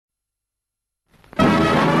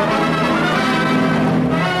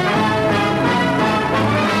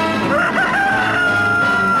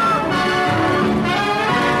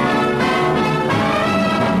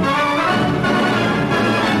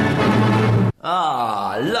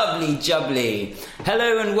Ah, lovely jubbly.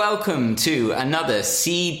 Hello and welcome to another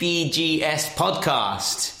CBGS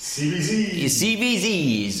podcast.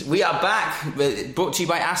 CBZs. We are back, brought to you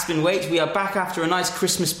by Aspen Waite. We are back after a nice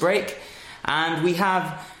Christmas break, and we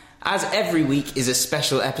have, as every week is a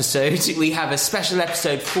special episode, we have a special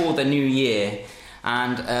episode for the new year.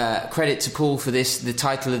 And credit to Paul for this, the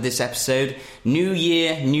title of this episode, New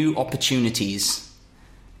Year, New Opportunities.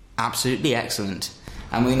 Absolutely excellent.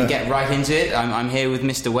 And we're going to get right into it. I'm here with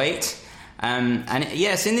Mr. Waite. And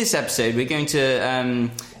yes, in this episode, we're going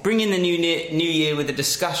to bring in the new year with a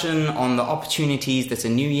discussion on the opportunities that a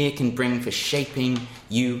new year can bring for shaping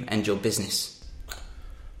you and your business.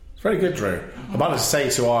 It's very good, Drew. I'd like to say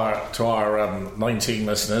to our 19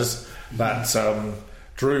 listeners that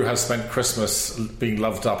Drew has spent Christmas being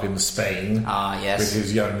loved up in Spain. Yes. With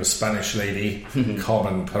his young Spanish lady,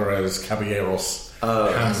 Carmen Perez Caballeros,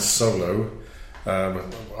 Han Solo.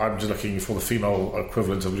 I'm just looking for the female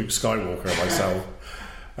equivalent of Luke Skywalker myself.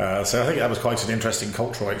 So I think that was quite an interesting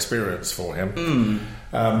cultural experience for him.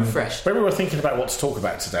 Refreshed. When we were thinking about what to talk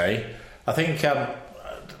about today, I think,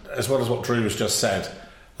 as well as what Drew has just said,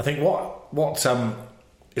 I think what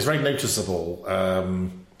is very noticeable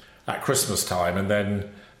at Christmas time and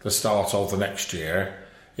then the start of the next year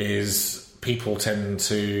is people tend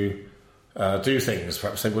to do things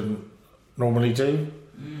perhaps they wouldn't normally do.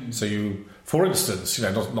 So for instance,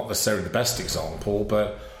 not necessarily the best example,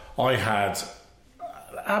 but I had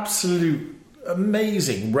an absolute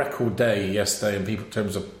amazing record day yesterday in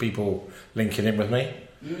terms of people linking in with me.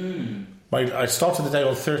 I started the day on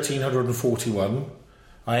 1341.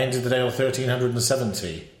 I ended the day on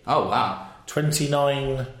 1370. Oh, wow.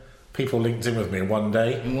 29 people linked in with me in one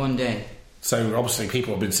day. In one day. So obviously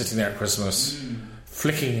people have been sitting there at Christmas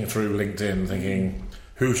flicking through LinkedIn thinking,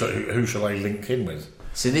 who shall I link in with?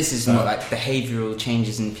 So this is more like behavioural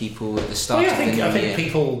changes in people at the start of the new year. I think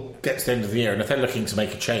people get to the end of the year, and if they're looking to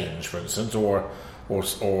make a change, for instance, or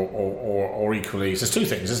equally, so there's two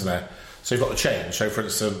things, isn't there? So you've got the change. So, for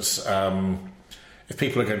instance, if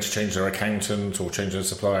people are going to change their accountant or change their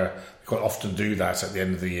supplier, they quite often do that at the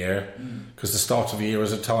end of the year because the start of the year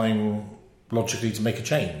is a time, logically, to make a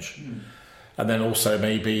change. And then also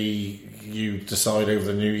maybe you decide over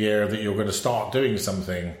the new year that you're going to start doing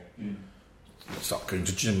something. Start going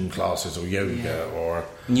to gym classes or yoga or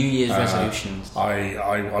New Year's resolutions.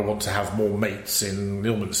 I want to have more mates in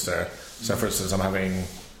Ilminster. So, for instance, I'm having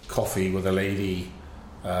coffee with a lady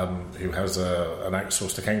who has an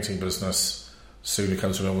outsourced accounting business soon who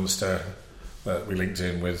comes from Ilminster that we linked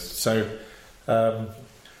in with. So,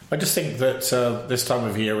 I just think that this time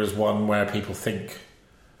of year is one where people think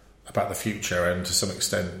about the future, and to some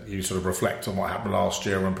extent, you sort of reflect on what happened last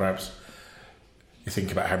year, and perhaps you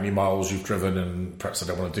think about how many miles you've driven, and perhaps I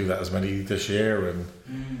don't want to do that as many this year, and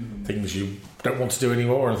things you don't want to do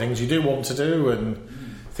anymore, and things you do want to do, and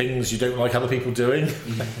things you don't like other people doing.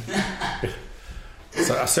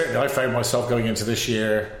 So I found myself going into this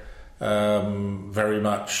year very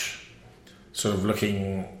much sort of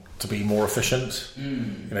looking to be more efficient.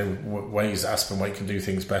 Ways Aspen Waite can do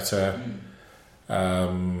things better.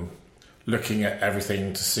 Looking at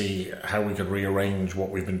everything to see how we could rearrange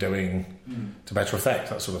what we've been doing to better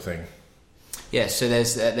effect, that sort of thing. Yeah, so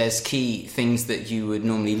there's key things that you would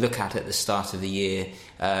normally look at the start of the year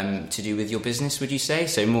to do with your business, would you say?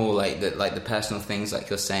 So more like the personal things,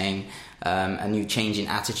 like you're saying, a new change in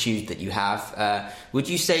attitude that you have. Would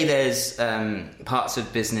you say there's parts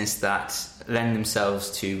of business that lend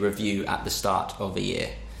themselves to review at the start of a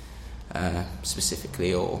year,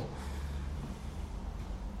 specifically, or...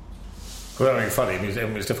 Well, I mean, funny.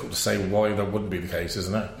 It's difficult to say why that wouldn't be the case,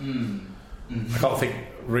 isn't it? I can't think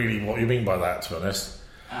really what you mean by that, to be honest.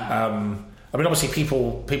 I mean, obviously,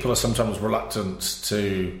 people are sometimes reluctant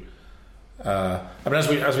to. I mean,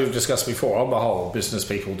 as we've discussed before, on the whole, business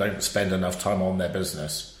people don't spend enough time on their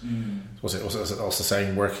business. Was it also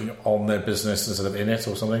saying working on their business instead of in it,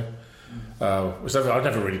 or something? Which I've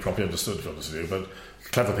never really properly understood, to be honest with you. But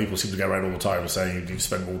clever people seem to go around all the time saying you need to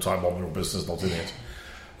spend more time on your business, not in it.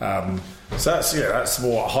 So that's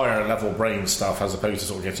more higher level brain stuff as opposed to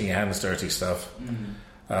sort of getting your hands dirty stuff.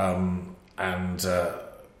 And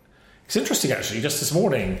it's interesting actually. Just this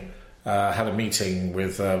morning, had a meeting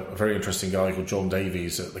with a very interesting guy called John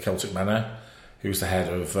Davies at the Celtic Manor, who's the head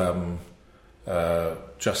of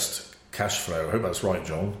Just Cash Flow. I hope that's right,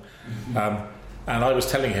 John. And I was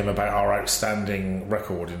telling him about our outstanding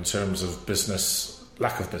record in terms of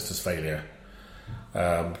lack of business failure,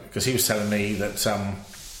 because he was telling me that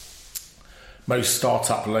most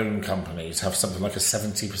startup loan companies have something like a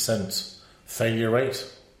 70% failure rate.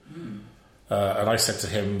 And I said to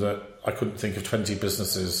him that I couldn't think of 20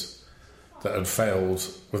 businesses that had failed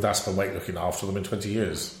with Aspen Waite looking after them in 20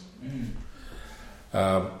 years.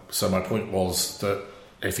 So my point was that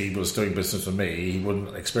if he was doing business with me, he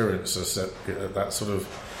wouldn't experience that sort of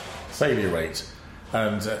failure rate.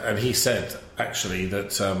 And he said, actually,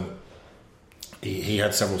 that he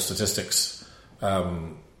had several statistics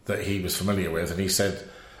that he was familiar with, and he said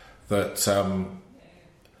that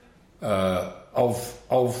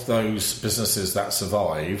of those businesses that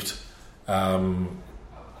survived,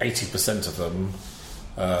 80% of them,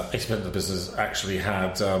 80% of the business actually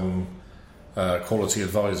had quality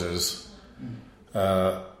advisors,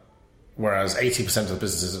 whereas 80% of the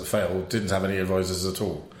businesses that failed didn't have any advisors at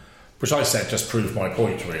all. Which I said just proved my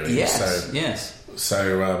point, really. Yes.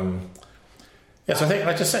 So I think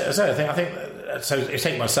I just say I think so. You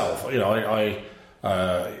take myself, you know,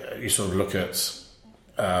 you sort of look at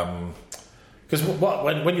because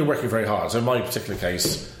when you're working very hard. So in my particular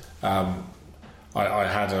case, I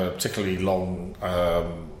had a particularly long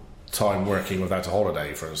time working without a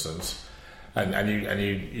holiday, for instance, and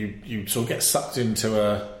you sort of get sucked into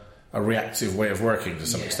a reactive way of working to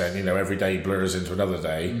some extent. You know, every day blurs into another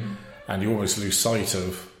day, and you almost lose sight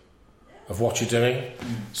of what you're doing.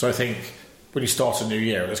 So I think when you start a new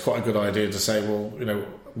year, it's quite a good idea to say, well, you know,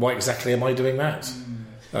 why exactly am I doing that?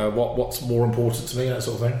 What's more important to me, that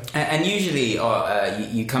sort of thing. And usually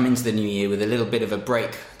you come into the new year with a little bit of a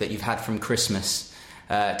break that you've had from Christmas,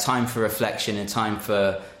 time for reflection and time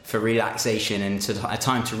for relaxation and a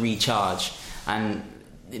time to recharge. And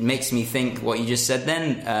it makes me think what you just said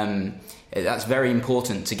then, that's very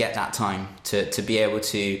important to get that time to be able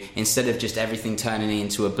to, instead of just everything turning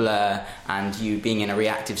into a blur and you being in a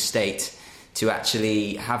reactive state, to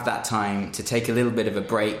actually have that time to take a little bit of a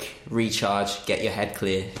break, recharge, get your head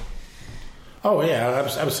clear. Oh yeah,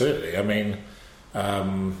 absolutely. I mean,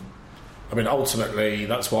 ultimately,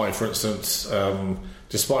 that's why, for instance,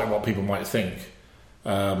 despite what people might think,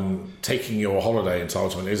 taking your holiday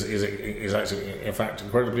entitlement is actually, in fact,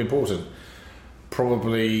 incredibly important.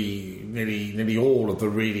 Probably nearly all of the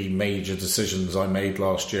really major decisions I made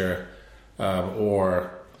last year,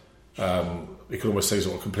 or you could almost say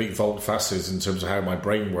sort of complete volte-faces in terms of how my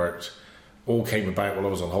brain worked, all came about while I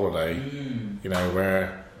was on holiday. You know,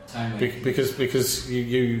 where because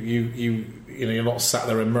you're not sat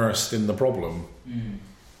there immersed in the problem.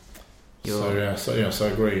 So I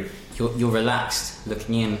agree. You're relaxed,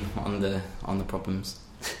 looking in on the problems.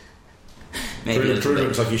 Maybe Drew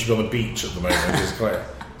looks like he should be on the beach at the moment. It's quite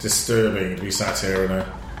disturbing to be sat here and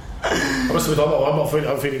I must admit,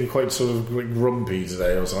 I'm feeling quite sort of grumpy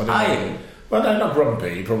today or something. Are you? Well, no, not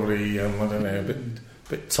grumpy. Probably, I don't know, a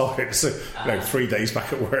bit tired. So, 3 days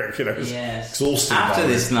back at work, you know. Yes. Exhausting. After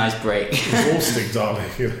this nice break. Exhausting,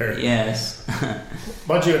 darling. You know. Yes.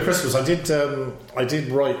 Mind you, at Christmas, I did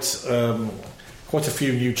write quite a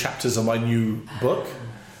few new chapters of my new book,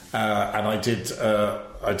 and I did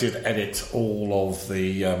edit all of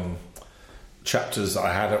the chapters that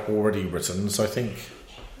I had already written. So I think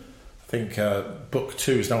book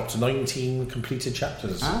 2 is now up to 19 completed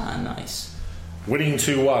chapters. Ah, nice. Winning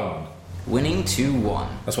 2-1. Winning 2-1.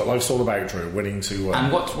 That's what life's all about, Drew. Winning 2-1.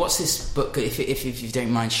 And what's this book? If you don't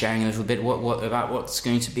mind sharing a little bit, what about what's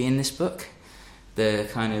going to be in this book? The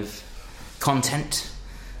kind of content,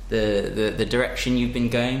 the direction you've been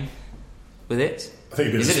going with it. I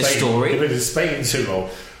think is it a story? You've been in Spain too long.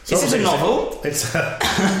 So is it a novel? It's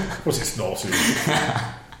it's not.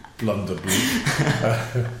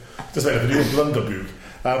 Blunderbook. Just made up a new Blunderbook.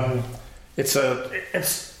 It's to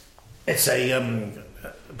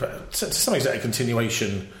some extent a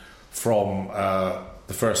continuation from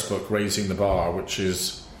the first book, Raising the Bar, which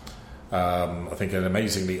is I think an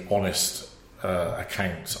amazingly honest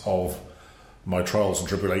account of my trials and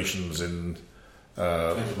tribulations in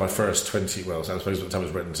my first 20, well, I suppose by the time it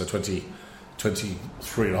was written, so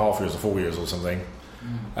 23 and a half years or 4 years or something.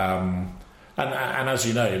 And as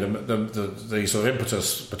you know, the sort of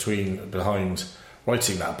impetus behind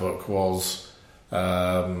writing that book was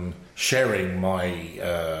sharing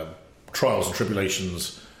my trials and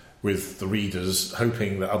tribulations with the readers,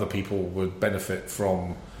 hoping that other people would benefit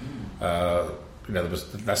from the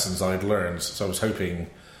lessons I'd learned. So I was hoping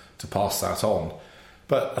to pass that on.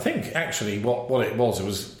 But I think actually what it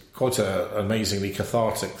was quite an amazingly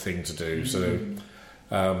cathartic thing to do. So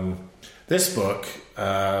this book,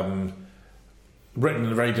 written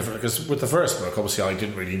in a very different, because with the first book, obviously I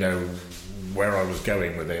didn't really know where I was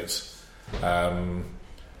going with it,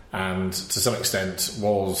 and to some extent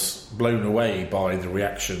was blown away by the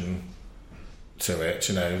reaction to it.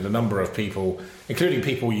 You know, the number of people, including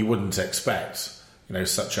people you wouldn't expect, you know,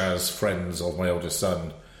 such as friends of my oldest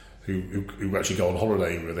son, who actually go on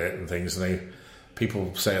holiday with it and things, and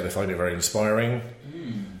people say they find it very inspiring.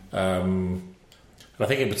 And I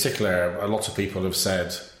think in particular, a lot of people have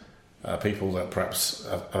said, people that perhaps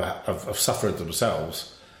have suffered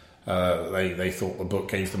themselves, they thought the book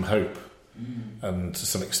gave them hope. And to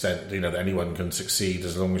some extent, that anyone can succeed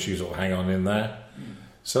as long as you sort of hang on in there.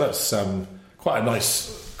 So that's quite a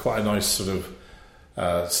nice sort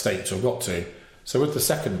of state to have got to. So with the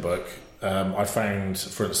second book, I found,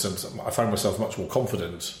 for instance, myself much more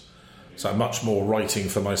confident. So I'm much more writing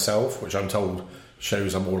for myself, which I'm told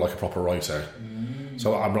shows I'm more like a proper writer.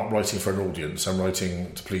 So I'm not writing for an audience, I'm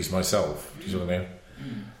writing to please myself. Do you know what I mean?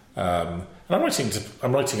 And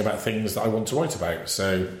I'm writing about things that I want to write about.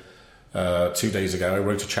 So 2 days ago I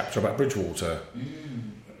wrote a chapter about Bridgwater,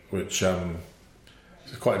 which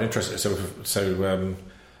is quite an interesting. So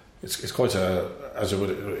it's quite as you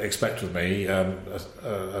would expect with me, a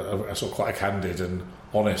sort of quite a candid and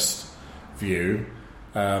honest view.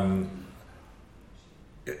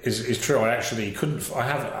 Is true. I actually couldn't.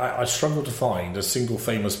 I struggled to find a single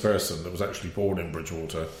famous person that was actually born in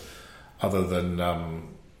Bridgwater, other than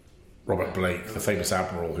Robert Blake, the famous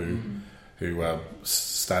admiral who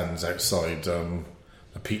stands outside a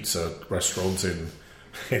pizza restaurant in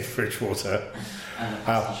Bridgwater.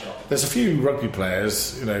 There's a few rugby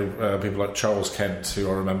players, people like Charles Kent, who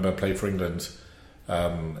I remember played for England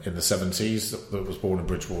in the 70s, that was born in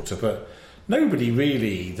Bridgwater, but nobody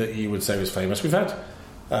really that you would say was famous. We've had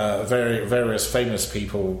various famous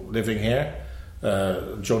people living here.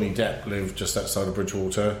 Johnny Depp lived just outside of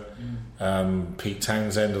Bridgwater. Pete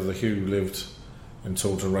Townsend of The Who lived in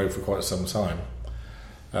Taunton Road for quite some time.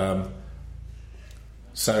 I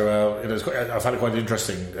found it quite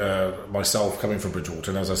interesting myself coming from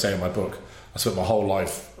Bridgwater, and as I say in my book, I spent my whole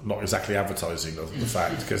life not exactly advertising the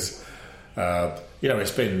fact, because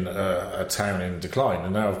it's been a town in decline,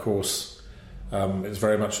 and now of course it's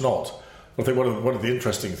very much not. I think one of the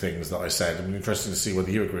interesting things that I said, interesting to see whether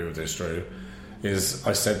you agree with this, Drew, is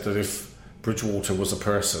I said that if Bridgwater was a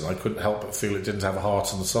person, I couldn't help but feel it didn't have a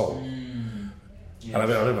heart and soul. Yes.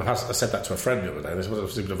 And I said that to a friend the other day. This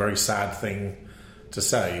was a very sad thing to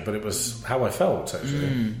say, but it was how I felt,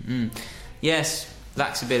 actually. Yes,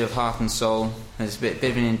 lacks a bit of heart and soul. It's a bit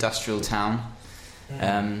of an industrial town.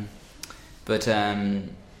 But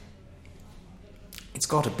it's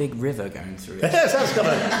got a big river going through it. Yes, that's got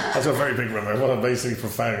a very big river. What a basically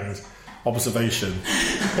profound observation.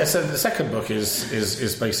 So the second book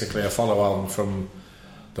is basically a follow-on from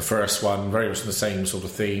the first one, very much the same sort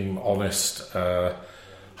of theme, honest,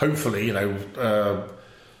 hopefully,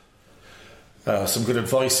 some good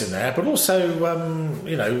advice in there, but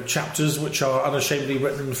also, chapters which are unashamedly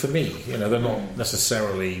written for me. They're not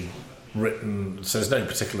necessarily written, so there's no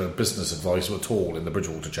particular business advice at all in the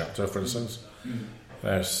Bridgwater chapter, for instance.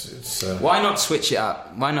 Why not switch it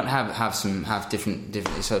up? Why not have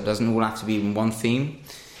different, so it doesn't all have to be in one theme?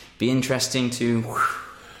 Be interesting to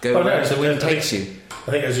go where the wind takes you. I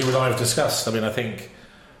think, as you and I have discussed, I think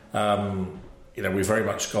we've very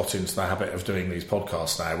much got into the habit of doing these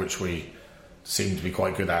podcasts now, which we seem to be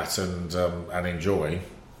quite good at and enjoy.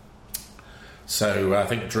 So I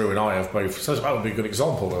think Drew and I have both. So that would be a good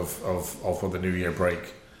example of when the New Year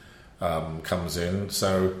break comes in.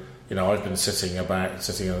 So I've been sitting at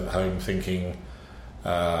home thinking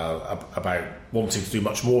about wanting to do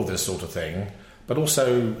much more of this sort of thing, but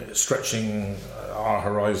also stretching our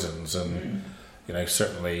horizons and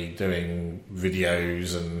certainly doing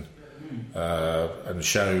videos and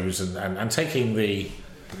shows and taking the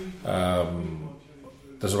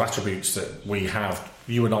sort of attributes that we have,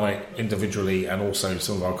 you and I individually, and also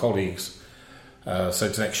some of our colleagues.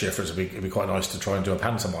 So to next year, for instance, it'd be quite nice to try and do a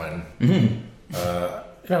pantomime,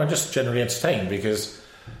 and just generally entertain, because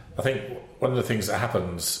I think one of the things that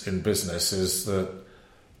happens in business is that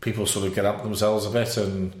people sort of get up themselves a bit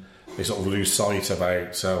and they sort of lose sight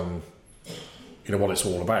about what it's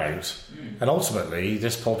all about. And ultimately,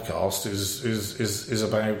 this podcast is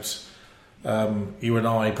about you and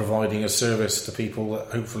I providing a service to people that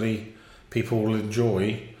hopefully people will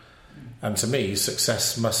enjoy. And to me,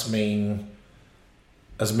 success must mean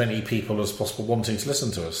as many people as possible wanting to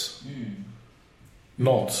listen to us,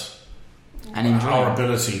 not our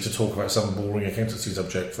ability to talk about some boring accountancy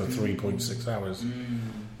subject for 3.6 hours.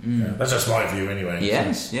 That's just my view anyway.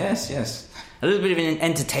 Yes. A little bit of an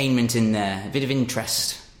entertainment in there, a bit of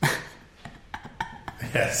interest.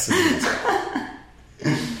 Yes.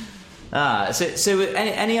 So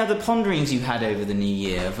any other ponderings you had over the new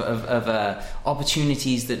year of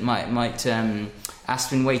opportunities that might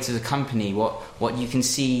Aspen Waite as a company, what you can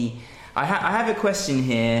see? I have a question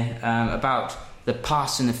here about the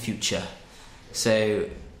past and the future. So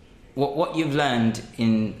what you've learned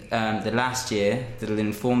in the last year that will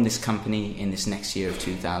inform this company in this next year of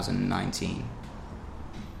 2019.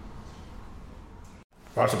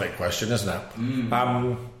 That's a big question, isn't it?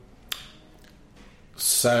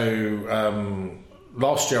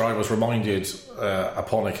 Last year I was reminded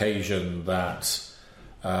upon occasion that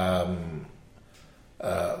the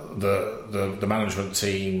management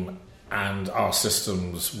team and our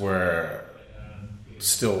systems were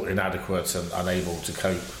still inadequate and unable to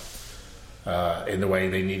cope in the way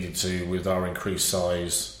they needed to with our increased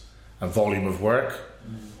size and volume of work,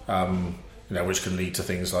 which can lead to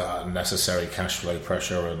things like unnecessary cash flow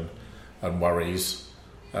pressure and worries,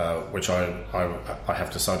 which I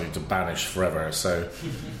have decided to banish forever. So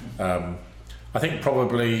I think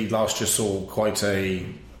probably last year saw quite a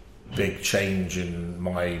big change in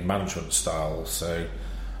my management style. So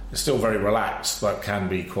it's still very relaxed, but can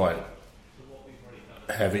be quite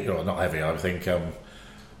heavy, or not heavy. I think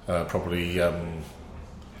probably I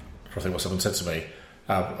think what someone said to me.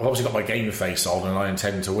 I've obviously got my game face on, and I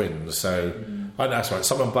intend to win. So I know that's right.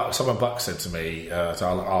 Someone Buck said to me at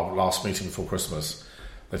our last meeting before Christmas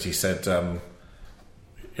that he said,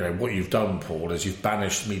 what you've done, Paul, is you've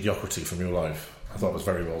banished mediocrity from your life. I thought it was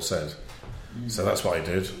very well said. So that's what I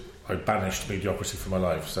did. I banished mediocrity from my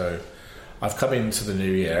life. So I've come into the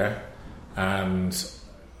new year, and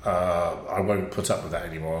I won't put up with that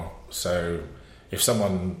anymore. So if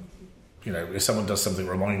someone does something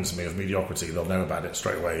that reminds me of mediocrity, they'll know about it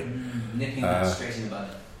straight away. Nipping that straight in the bud.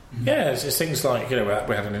 Yeah, it's things like, we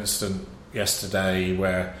had an incident yesterday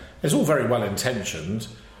where it's all very well intentioned,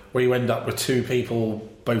 where you end up with two people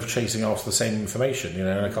both chasing after the same information,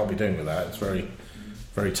 and I can't be doing with that. It's very,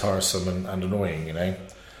 very tiresome and annoying,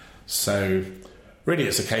 So really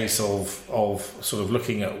it's a case of sort of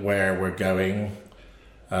looking at where we're going,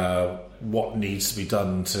 what needs to be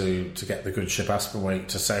done to get the good ship Aspenwait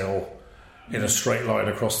to sail in a straight line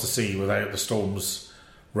across the sea without the storms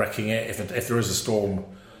wrecking it. If there is a storm,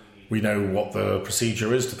 we know what the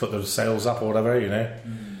procedure is to put the sails up or whatever,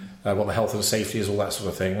 what the health and safety is, all that sort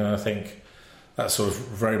of thing. And I think that's sort of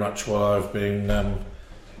very much what I've been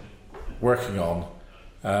working on.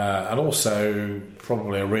 And also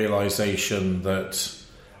probably a realisation that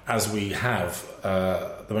as we have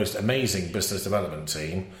the most amazing business development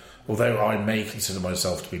team, although I may consider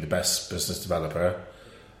myself to be the best business developer,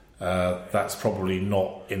 that's probably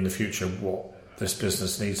not in the future what this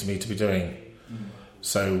business needs me to be doing.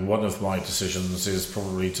 So one of my decisions is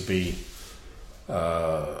probably to be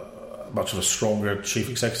much of a stronger chief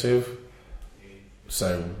executive,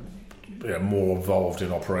 so more involved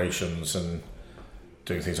in operations and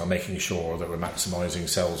doing things like making sure that we're maximising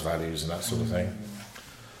sales values and that sort of thing.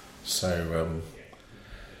 So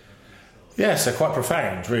so quite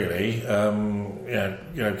profound, really.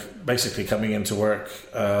 Basically coming into work,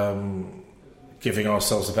 giving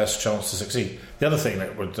ourselves the best chance to succeed. The other thing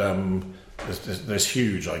that would that's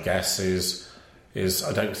huge, I guess, is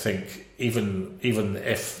I don't think even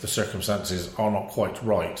if the circumstances are not quite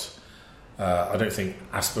right, I don't think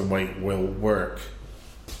Aspenwait will work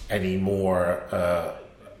anymore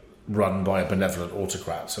run by a benevolent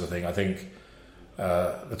autocrat sort of thing. I think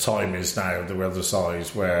the time is now the other side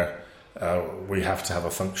where we have to have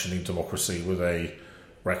a functioning democracy with a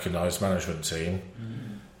recognised management team.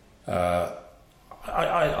 I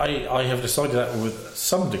have decided that with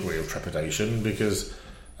some degree of trepidation because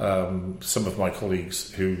some of my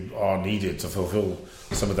colleagues who are needed to fulfil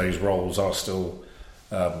some of those roles are still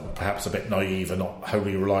perhaps a bit naive and not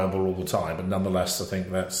wholly reliable all the time, but nonetheless I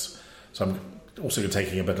think that's... So I'm also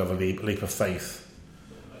taking a bit of a leap of faith,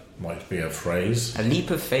 might be a phrase. A leap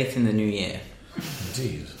of faith in the new year.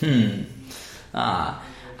 Indeed.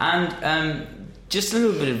 And just a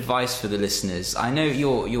little bit of advice for the listeners. I know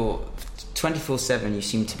you're 24/7. You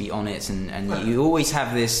seem to be on it, and you always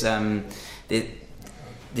have this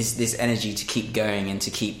this energy to keep going and to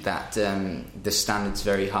keep that the standards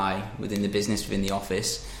very high within the business, within the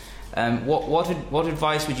office. What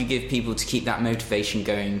advice would you give people to keep that motivation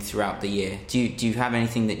going throughout the year? Do you have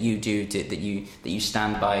anything that you do that you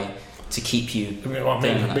stand by to keep you?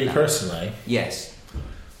 Me personally, yes.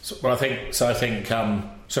 So, I think. So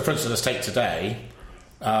for instance, let's take today.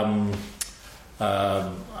 I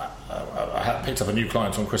picked up a new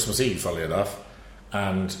client on Christmas Eve, funnily enough,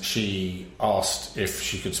 and she asked if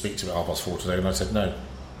she could speak to me at 4:30 today, and I said no.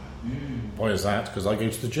 Why is that? Because I go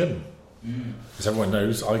to the gym. As everyone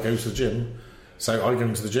knows, I go to the gym, so I go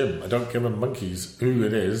into the gym. I don't give them monkeys who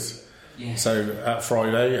it is. Yeah. So at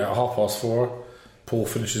Friday at 4:30, Paul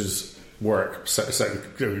finishes work, and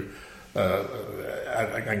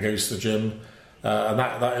goes to the gym, and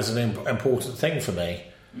that is an important thing for me.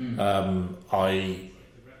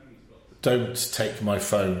 don't take my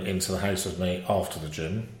phone into the house with me after the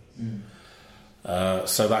gym.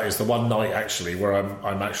 So that is the one night actually where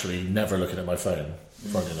I'm actually never looking at my phone.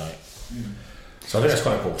 Friday night. So I think that's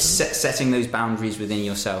quite important. Setting those boundaries within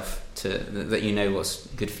yourself that you know what's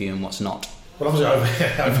good for you and what's not. Well, obviously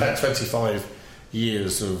I've had 25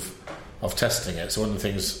 years of testing it. So one of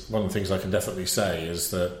the things I can definitely say is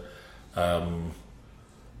that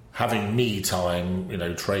having me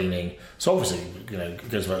time, training. So obviously, it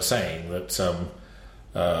goes without saying that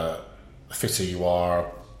the fitter you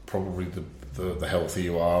are, probably the healthier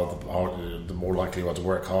you are, the more likely you are to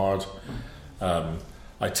work hard.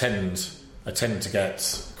 I tend to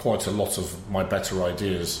get quite a lot of my better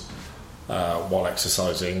ideas while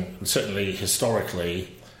exercising. And certainly,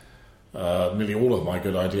 historically, nearly all of my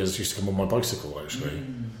good ideas used to come on my bicycle, actually.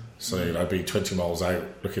 So I'd be 20 miles out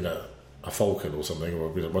looking at a falcon or something, or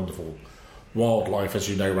a bit of wonderful wildlife, as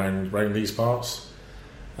you know, around these parts.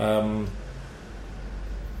 I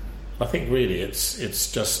think really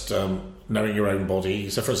it's just knowing your own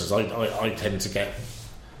body. So, for instance, I tend to get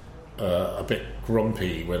a bit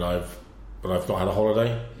grumpy when I've not had a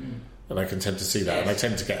holiday, and I can tend to see that, and I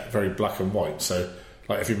tend to get very black and white. So,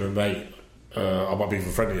 like if you're my mate, I might be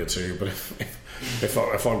even friendlier to you, but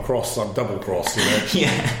if I'm cross, I'm double cross,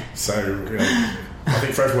 Yeah. So I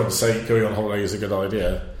think for everyone to say going on holiday is a good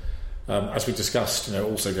idea. As we discussed,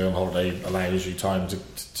 also going on holiday allows you time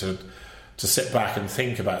to sit back and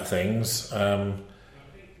think about things.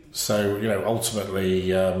 So ultimately,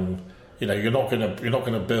 you're not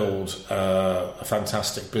going to build a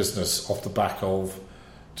fantastic business off the back of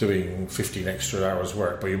doing 15 extra hours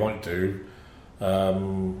work, but you might do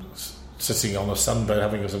sitting on a sunbed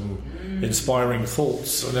having some inspiring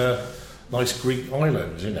thoughts on a nice Greek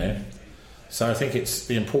island. So I think it's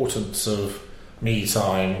the importance of me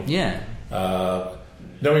time. Yeah.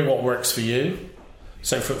 Knowing what works for you.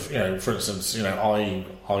 So for instance, I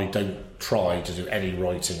don't try to do any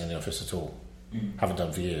writing in the office at all. Haven't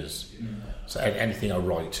done for years. So anything I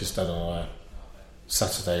write is done on a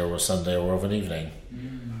Saturday or a Sunday or of an evening.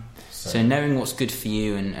 So knowing what's good for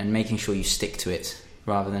you and making sure you stick to it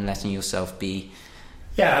rather than letting yourself be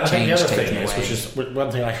and I think the other thing taken is, away. which is one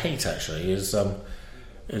thing I hate actually, is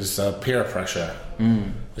peer pressure.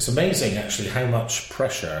 It's amazing actually how much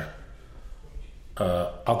pressure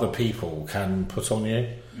other people can put on you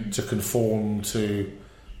to conform to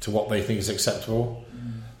what they think is acceptable.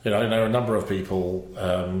 I know a number of people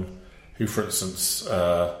who, for instance,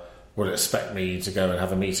 would expect me to go and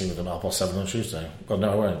have a meeting with them at 7:30 on Tuesday. Well,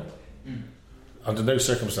 no, I won't. Under no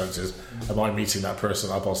circumstances am I meeting that person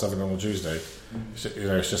at 7:30 on a Tuesday.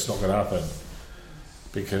 It's just not going to happen.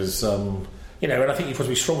 Because, and I think you've got to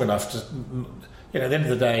be strong enough to, at the end of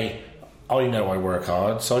the day, I know I work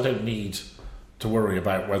hard, so I don't need to worry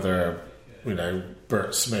about whether,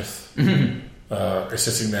 Bert Smith is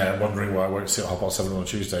sitting there wondering why I won't sit at 7:30 on a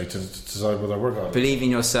Tuesday to decide whether I work hard. Believe in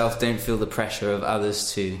yourself, don't feel the pressure of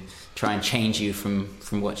others to try and change you from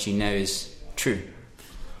what you know is true.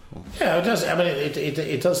 Yeah, it does. I mean,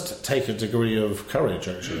 it does take a degree of courage,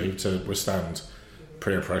 actually, to withstand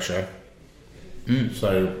peer pressure.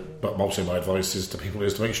 So, but mostly my advice is to people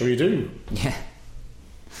is to make sure you do. Yeah.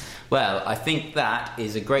 Well, I think that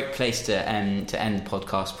is a great place to end the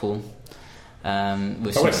podcast, Paul. With some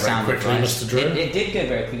went very sound quickly, advice. Mr. Drew. It did go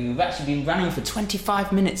very quickly. We've actually been running for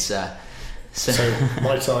 25 minutes, sir. So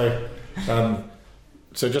might I?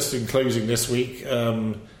 So just in closing this week,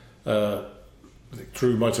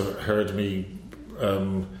 Drew might have heard me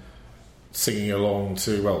singing along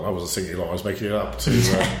to. Well, I wasn't singing along. I was making it up to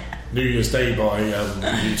New Year's Day by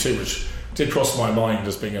U2, which did cross my mind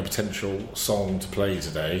as being a potential song to play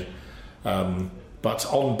today. But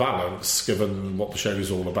on balance, given what the show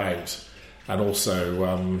is all about, and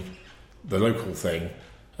also the local thing,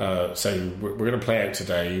 so we're going to play out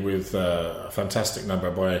today with a fantastic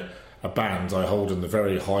number by a band I hold in the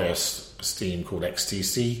very highest esteem called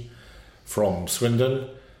XTC from Swindon,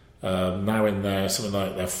 now in their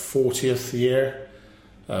 40th year.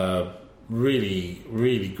 Really,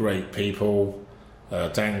 really great people,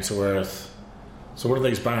 down to earth. So one of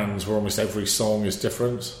these bands where almost every song is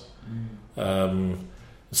different.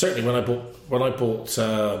 Certainly when I bought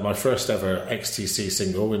my first ever XTC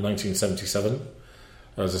single in 1977,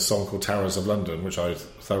 there was a song called Towers of London, which I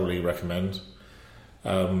thoroughly recommend.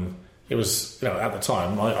 It was, at the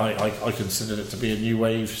time, I considered it to be a new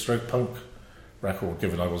wave stroke punk record,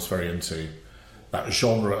 given I was very into that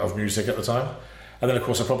genre of music at the time. And then, of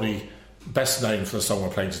course, I'm probably best known for the song we're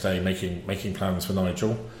playing today, Making Plans for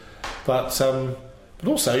Nigel. But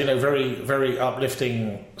also, very, very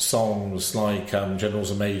uplifting songs like Generals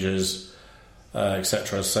and Majors,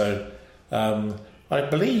 etc. So I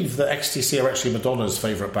believe that XTC are actually Madonna's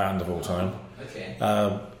favourite band of all time. Okay.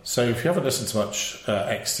 So if you haven't listened to much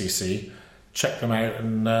XTC, check them out,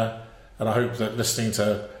 and I hope that listening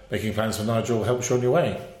to Making Plans for Nigel helps you on your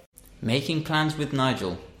way. Making Plans with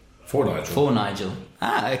Nigel. For Nigel. For Nigel.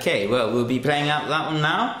 Okay. Well, we'll be playing out that one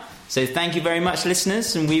now. So thank you very much,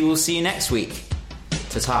 listeners, and we will see you next week.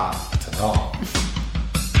 Ta-ta. Ta-ta.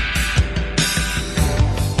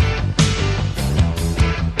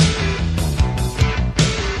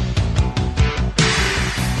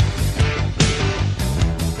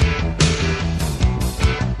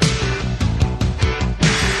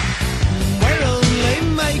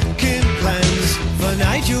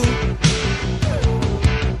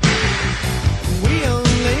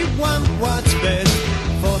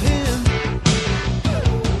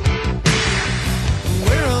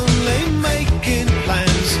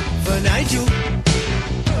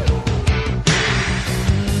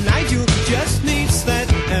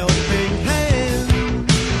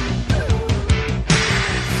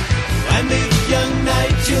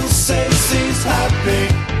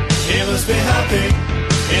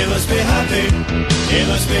 He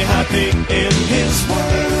must be happy in his world.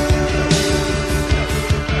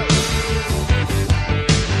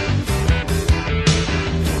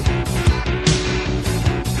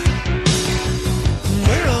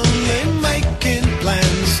 We're only making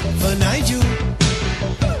plans for Nigel.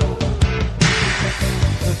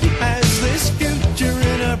 He has this future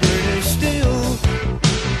in a British steel.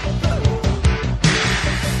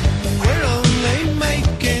 We're only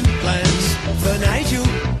making plans for Nigel.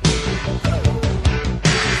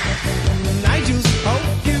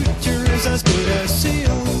 As good as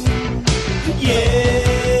seal. Yeah.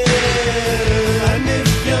 And if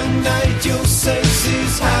young Nigel says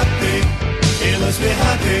he's happy, he must be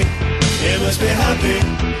happy. He must be happy.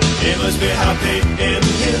 He must be happy in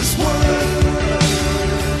his world.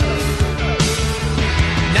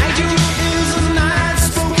 Nigel is a nice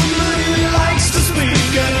spoken man. He likes to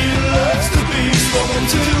speak and he loves to be spoken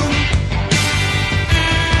to.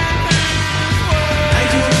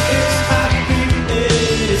 Nigel is happy in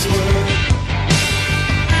his world.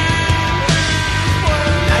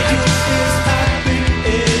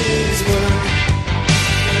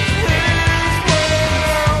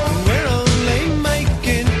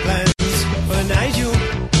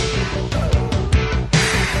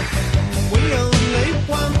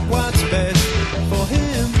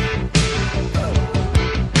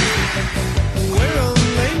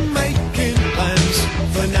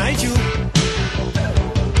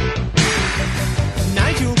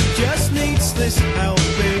 This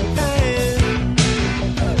helping hand.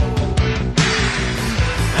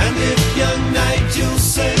 And if young Nigel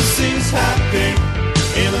says he's happy,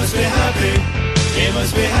 he must be happy. He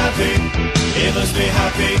must be happy. He must be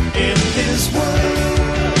happy in his world.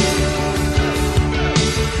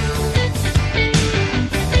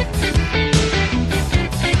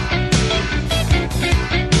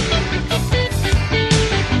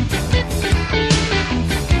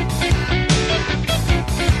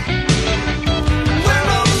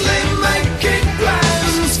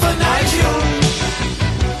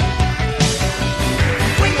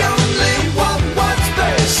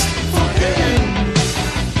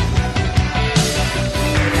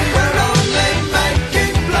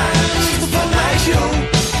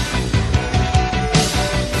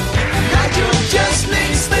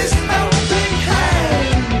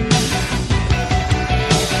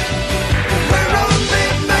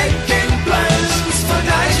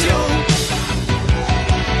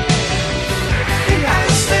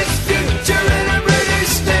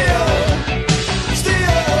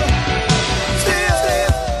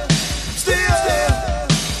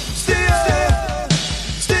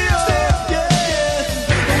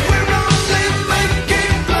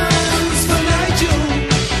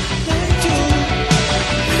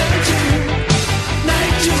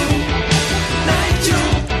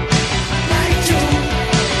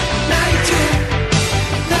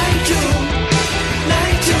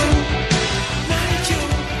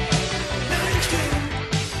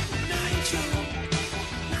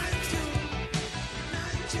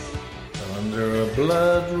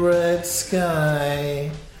 Blood-red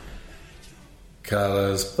sky,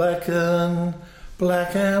 colours black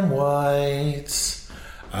and white.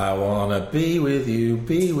 I wanna be with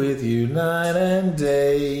you night and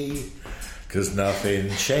day, 'cause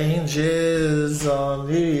nothing changes on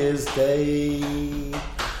New Year's Day.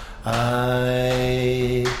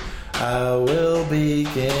 I will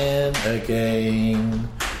begin again.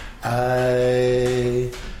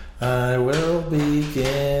 I will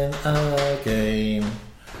begin again.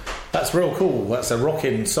 That's That's real cool. That's a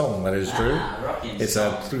rocking song, that is, Drew. It's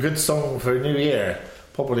a good song for New Year.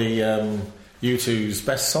 Probably U2's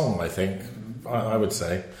best song, I think, I would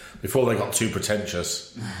say, before they got too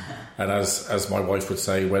pretentious. And as my wife would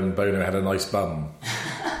say, when Bono had a nice bum.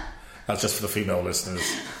 That's just for the female listeners.